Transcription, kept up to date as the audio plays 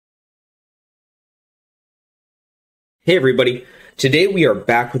Hey everybody, today we are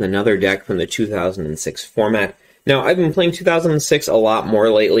back with another deck from the 2006 format. Now, I've been playing 2006 a lot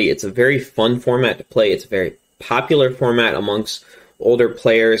more lately. It's a very fun format to play. It's a very popular format amongst older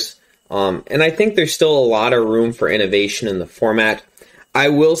players. And I think there's still a lot of room for innovation in the format. I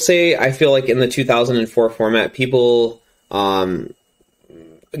will say, I feel like in the 2004 format, people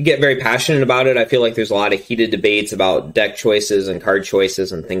get very passionate about it. I feel like there's a lot of heated debates about deck choices and card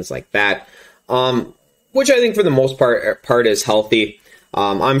choices and things like that. Which I think for the most part is healthy.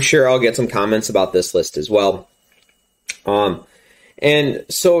 I'm sure I'll get some comments about this list as well. And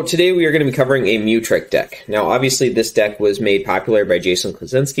so today we are going to be covering a MewTric deck. Now, obviously, this deck was made popular by Jason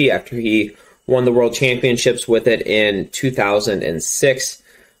Klaczynski after he won the World Championships with it in 2006.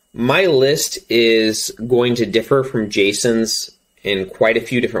 My list is going to differ from Jason's in quite a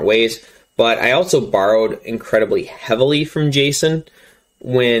few different ways, but I also borrowed incredibly heavily from Jason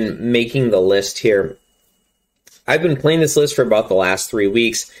when making the list here. I've been playing this list for about the last 3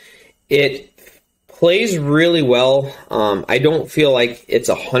 weeks. It plays really well. I don't feel like it's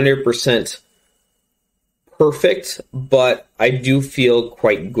 100% perfect, but I do feel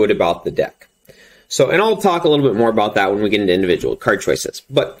quite good about the deck. So, and I'll talk a little bit more about that when we get into individual card choices.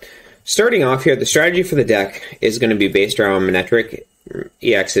 But starting off here, the strategy for the deck is going to be based around MewTric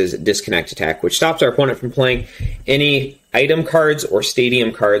EX's disconnect attack, which stops our opponent from playing any item cards or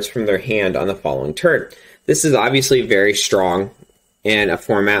stadium cards from their hand on the following turn. This is obviously very strong in a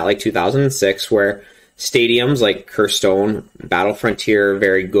format like 2006, where stadiums like Curstone, Battle Frontier are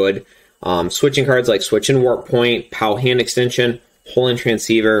very good. Switching cards like Switch and Warp Point, POW Hand Extension, Hole and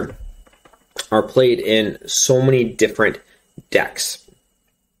Transceiver are played in so many different decks.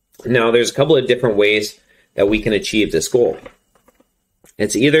 Now, there's a couple of different ways that we can achieve this goal.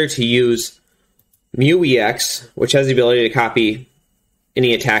 It's either to use Mew EX, which has the ability to copy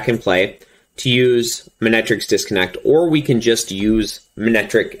any attack in play, to use MewTric's disconnect, or we can just use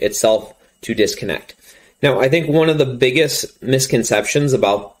MewTric itself to disconnect. Now, I think one of the biggest misconceptions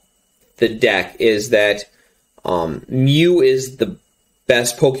about the deck is that Mew is the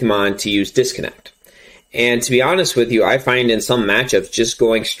best Pokemon to use disconnect. And to be honest with you, I find in some matchups just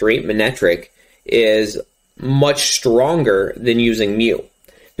going straight MewTric is much stronger than using Mew.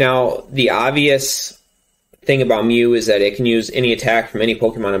 Now, the obvious thing about Mew is that it can use any attack from any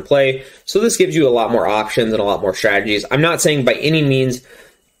Pokemon in play, so this gives you a lot more options and a lot more strategies. I'm not saying by any means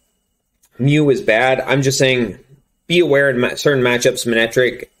Mew is bad. I'm just saying be aware in certain matchups,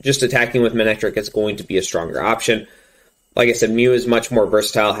 MewTric, just attacking with MewTric is going to be a stronger option. Like I said, Mew is much more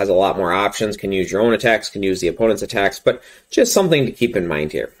versatile, has a lot more options, can use your own attacks, can use the opponent's attacks, but just something to keep in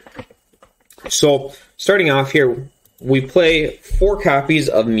mind here. So, starting off here, we play 4 copies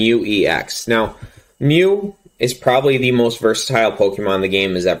of Mew EX. Now, Mew is probably the most versatile Pokemon the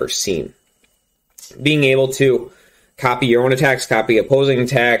game has ever seen. Being able to copy your own attacks, copy opposing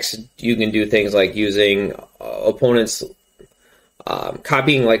attacks, you can do things like using opponents,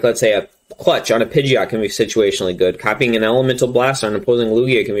 copying, like, let's say, a Clutch on a Pidgeot can be situationally good. Copying an Elemental Blast on an opposing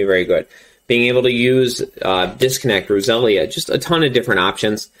Lugia can be very good. Being able to use Disconnect, Roselia, just a ton of different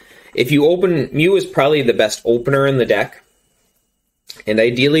options. If you open, Mew is probably the best opener in the deck. And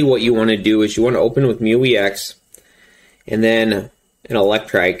ideally what you want to do is you want to open with Mew EX, and then an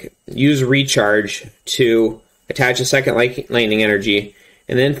Electrike. Use Recharge to attach a second Lightning Energy,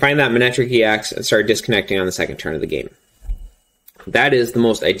 and then find that MewTric EX and start disconnecting on the second turn of the game. That is the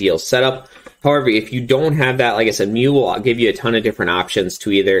most ideal setup. However, if you don't have that, like I said, Mew will give you a ton of different options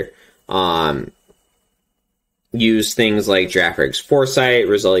to either use things like Girafareg's Foresight,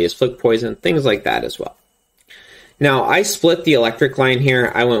 Roselia's Flick Poison, things like that as well. Now, I split the electric line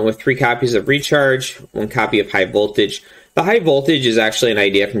here. I went with 3 copies of Recharge, 1 copy of High Voltage. The High Voltage is actually an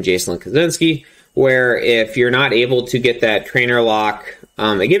idea from Jason Klaczynski, where if you're not able to get that Trainer Lock,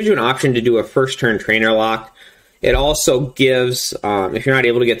 it gives you an option to do a first turn Trainer Lock. It also gives, if you're not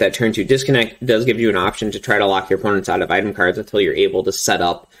able to get that turn 2 disconnect, it does give you an option to try to lock your opponents out of item cards until you're able to set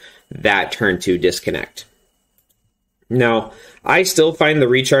up that turn 2 disconnect. Now, I still find the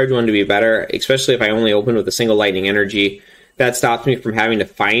Recharge one to be better, especially if I only open with a single Lightning Energy. That stops me from having to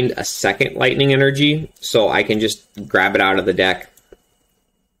find a second Lightning Energy, so I can just grab it out of the deck.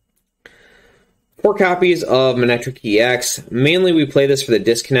 4 copies of MewTric EX. Mainly we play this for the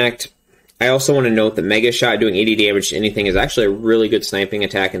disconnect. I also want to note that Mega Shot doing 80 damage to anything is actually a really good sniping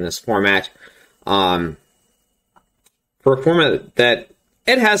attack in this format. For a format that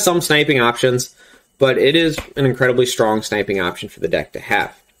it has some sniping options, but it is an incredibly strong sniping option for the deck to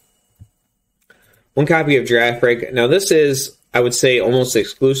have. 1 copy of Girafareg. Now this is, I would say, almost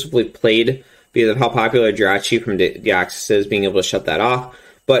exclusively played because of how popular Jirachi from Deoxys is, being able to shut that off.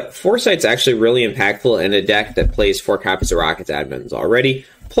 But Foresight's actually really impactful in a deck that plays 4 copies of Rockets Admins already,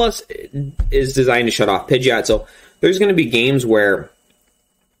 plus is designed to shut off Pidgeot. So there's going to be games where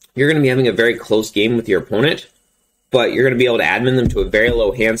you're going to be having a very close game with your opponent, but you're going to be able to admin them to a very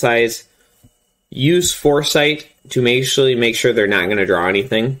low hand size. Use Foresight to make sure they're not going to draw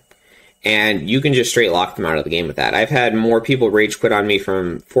anything, and you can just straight lock them out of the game with that. I've had more people rage quit on me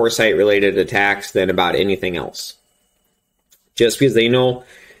from Foresight-related attacks than about anything else. Just because they know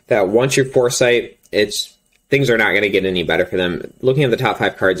that once you're Foresight, things are not going to get any better for them. Looking at the top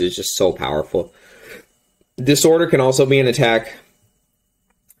 5 cards is just so powerful. Disorder can also be an attack.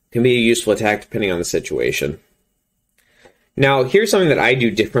 Can be a useful attack depending on the situation. Now, here's something that I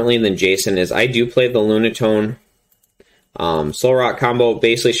do differently than Jason is I do play the Lunatone Soul Rock combo,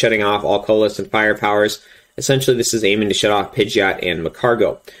 basically shutting off all colorless and fire powers. Essentially, this is aiming to shut off Pidgeot and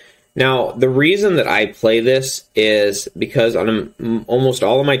Magcargo. Now, the reason that I play this is because on almost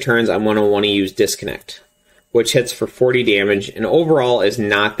all of my turns, I'm going to want to use Disconnect, which hits for 40 damage, and overall is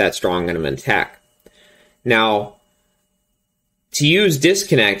not that strong in an attack. Now, to use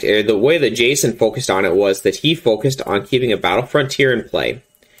Disconnect, or the way that Jason focused on it was that he focused on keeping a Battle Frontier in play,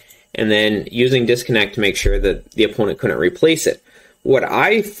 and then using Disconnect to make sure that the opponent couldn't replace it. What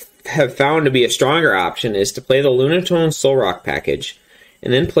I have found to be a stronger option is to play the Lunatone Soul Rock package,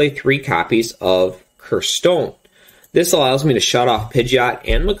 and then play 3 copies of Cursed Stone. This allows me to shut off Pidgeot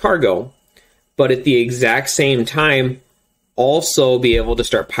and Magcargo, but at the exact same time, also be able to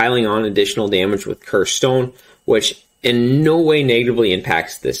start piling on additional damage with Cursed Stone, which in no way negatively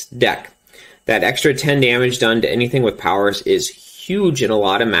impacts this deck. That extra 10 damage done to anything with powers is huge in a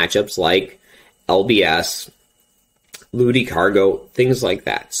lot of matchups like LBS, Ludicargo, things like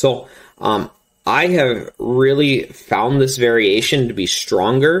that. So I have really found this variation to be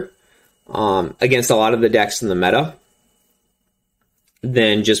stronger against a lot of the decks in the meta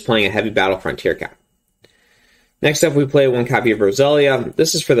than just playing a heavy Battle Frontier cap. Next up, we play 1 copy of Roselia.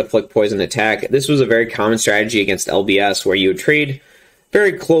 This is for the Flick Poison attack. This was a very common strategy against LBS, where you would trade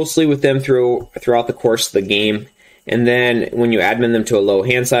very closely with them throughout the course of the game, and then when you admin them to a low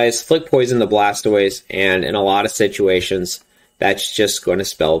hand size, Flick Poison the Blastoise, and in a lot of situations, that's just going to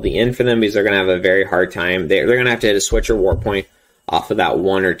spell the end for them because they're going to have a very hard time. They're going to have to hit a Switch or War Point off of that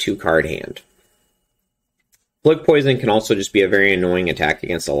 1 or 2 card hand. Flick Poison can also just be a very annoying attack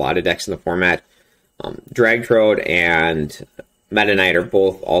against a lot of decks in the format. Dragtrode and Meta Knight are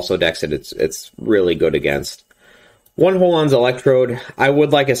both also decks that it's really good against. 1 Holon's Electrode. I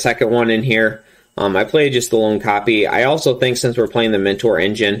would like a second one in here. I played just the lone copy. I also think since we're playing the Mentor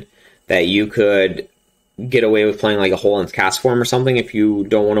engine that you could get away with playing like a Holon's Castform or something if you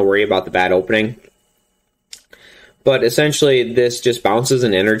don't want to worry about the bad opening. But essentially this just bounces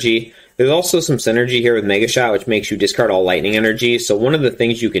in energy. There's also some synergy here with Mega Shot, which makes you discard all lightning energy. So one of the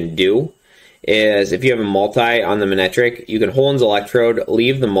things you can do is if you have a multi on the MewTric, you can Holon's Electrode,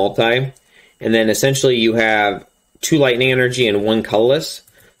 leave the multi, and then essentially you have 2 lightning energy and 1 colorless.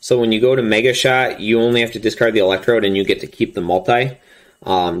 So when you go to Mega Shot, you only have to discard the Electrode and you get to keep the multi.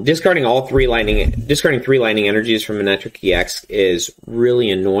 Discarding 3 lightning energies from MewTric EX is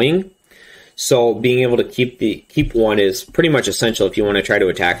really annoying. So being able to keep 1 is pretty much essential if you want to try to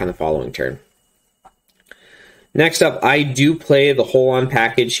attack on the following turn. Next up, I do play the Holon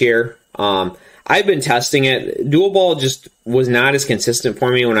package here. I've been testing it. Dual Ball just was not as consistent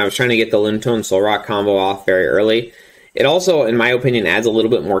for me when I was trying to get the Lunatone Soul Rock combo off very early. It also, in my opinion, adds a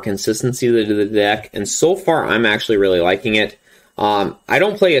little bit more consistency to the deck, and so far I'm actually really liking it. I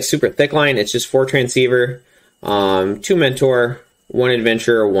don't play a super thick line. It's just 4 Transceiver, 2 Mentor, 1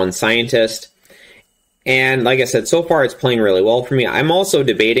 Adventurer, 1 Scientist. And like I said, so far it's playing really well for me. I'm also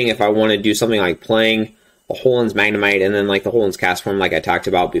debating if I want to do something like playing a Holon's Magnemite and then like the Holon's Castform like I talked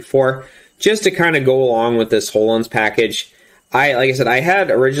about before, just to kind of go along with this Holon's package. Like I said, I had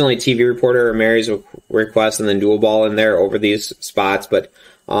originally TV Reporter or Mary's Request and then Dual Ball in there over these spots, but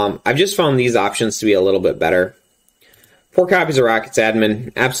I've just found these options to be a little bit better. 4 copies of Rockets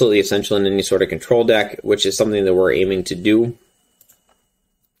Admin, absolutely essential in any sort of control deck, which is something that we're aiming to do.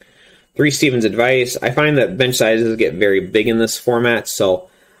 3 Steven's Advice. I find that bench sizes get very big in this format, so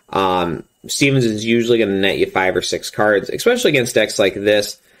Stevens is usually going to net you 5 or 6 cards, especially against decks like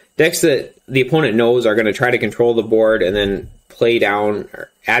this. Decks that the opponent knows are going to try to control the board and then play down, or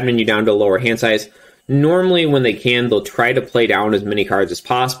admin you down to a lower hand size. Normally, when they can, they'll try to play down as many cards as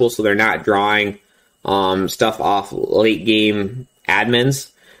possible so they're not drawing stuff off late game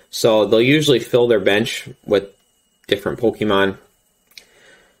admins. So they'll usually fill their bench with different Pokemon.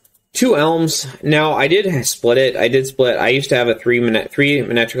 2 Elms. Now, I did split it. I used to have a 3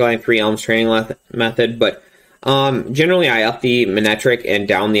 MewTric line, 3 Elms training method, but Generally, I up the MewTric and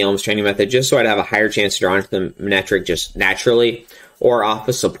down the Elms training method just so I'd have a higher chance to draw into the MewTric just naturally or off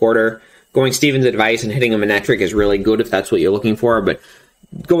a supporter. Going Steven's advice and hitting a MewTric is really good if that's what you're looking for, but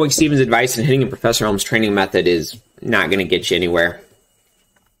going Steven's advice and hitting a Professor Elms training method is not going to get you anywhere.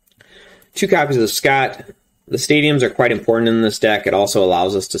 2 copies of the Scott. The stadiums are quite important in this deck. It also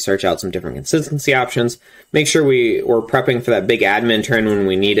allows us to search out some different consistency options. Make sure we're prepping for that big admin turn when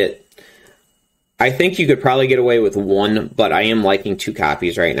we need it. I think you could probably get away with 1, but I am liking 2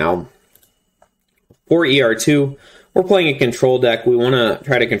 copies right now. For ER2, we're playing a control deck. We want to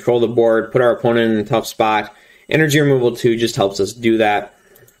try to control the board, put our opponent in a tough spot. Energy removal 2 just helps us do that.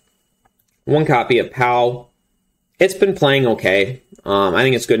 1 copy of POW. It's been playing okay. I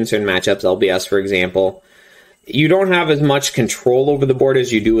think it's good in certain matchups, LBS for example. You don't have as much control over the board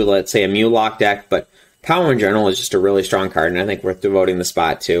as you do with, let's say, a MewLock deck, but POW in general is just a really strong card, and I think worth devoting the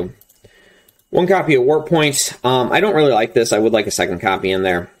spot to. 1 copy of Warp Points. I don't really like this. I would like a 2nd copy in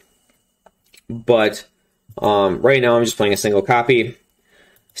there. But right now I'm just playing a single copy.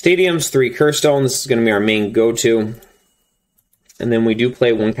 Stadiums, 3 Curstone. This is going to be our main go-to. And then we do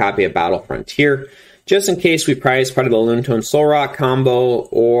play 1 copy of Battle Frontier, just in case we prize part of the Lunatone Soul Rock combo,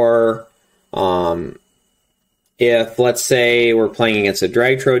 or if, let's say, we're playing against a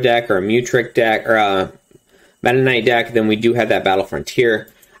Dragtro deck or a MewTric deck or a Meta Knight deck, then we do have that Battle Frontier.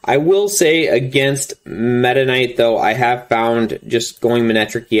 I will say against Meta Knight, though, I have found just going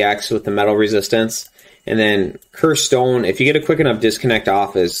MewTric EX with the metal resistance and then Cursed Stone, if you get a quick enough disconnect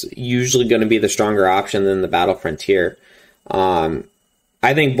off, is usually going to be the stronger option than the Battle Frontier. I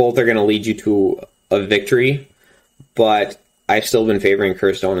think both are going to lead you to a victory, but I've still been favoring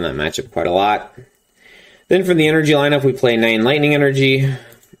Cursed Stone in that matchup quite a lot. Then for the energy lineup, we play 9 Lightning Energy,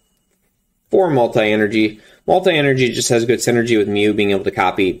 4 Multi-Energy. Multi-Energy just has good synergy with Mew being able to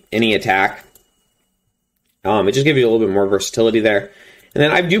copy any attack. It just gives you a little bit more versatility there. And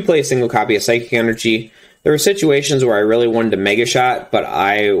then I do play a single copy of Psychic Energy. There were situations where I really wanted to Mega Shot, but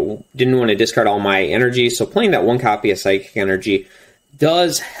I didn't want to discard all my energy, so playing that 1 copy of Psychic Energy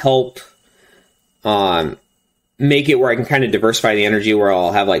does help make it where I can kind of diversify the energy, where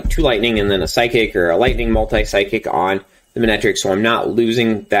I'll have like 2 Lightning and then a Psychic or a Lightning multi-Psychic on the MewTric, so I'm not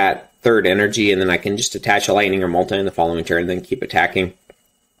losing that 3rd energy, and then I can just attach a Lightning or multi in the following turn and then keep attacking.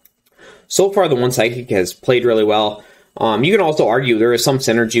 So far, the 1 Psychic has played really well. You can also argue there is some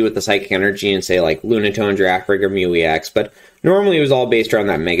synergy with the Psychic Energy and say like Lunatone, Draft Rig, or Mew EX, but normally it was all based around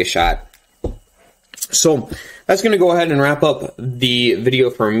that Mega Shot. So that's going to go ahead and wrap up the video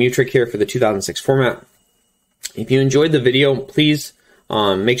for MewTric here for the 2006 format. If you enjoyed the video, please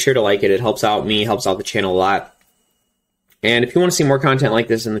make sure to like it. It helps out me, helps out the channel a lot. And if you want to see more content like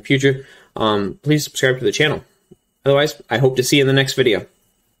this in the future, please subscribe to the channel. Otherwise, I hope to see you in the next video.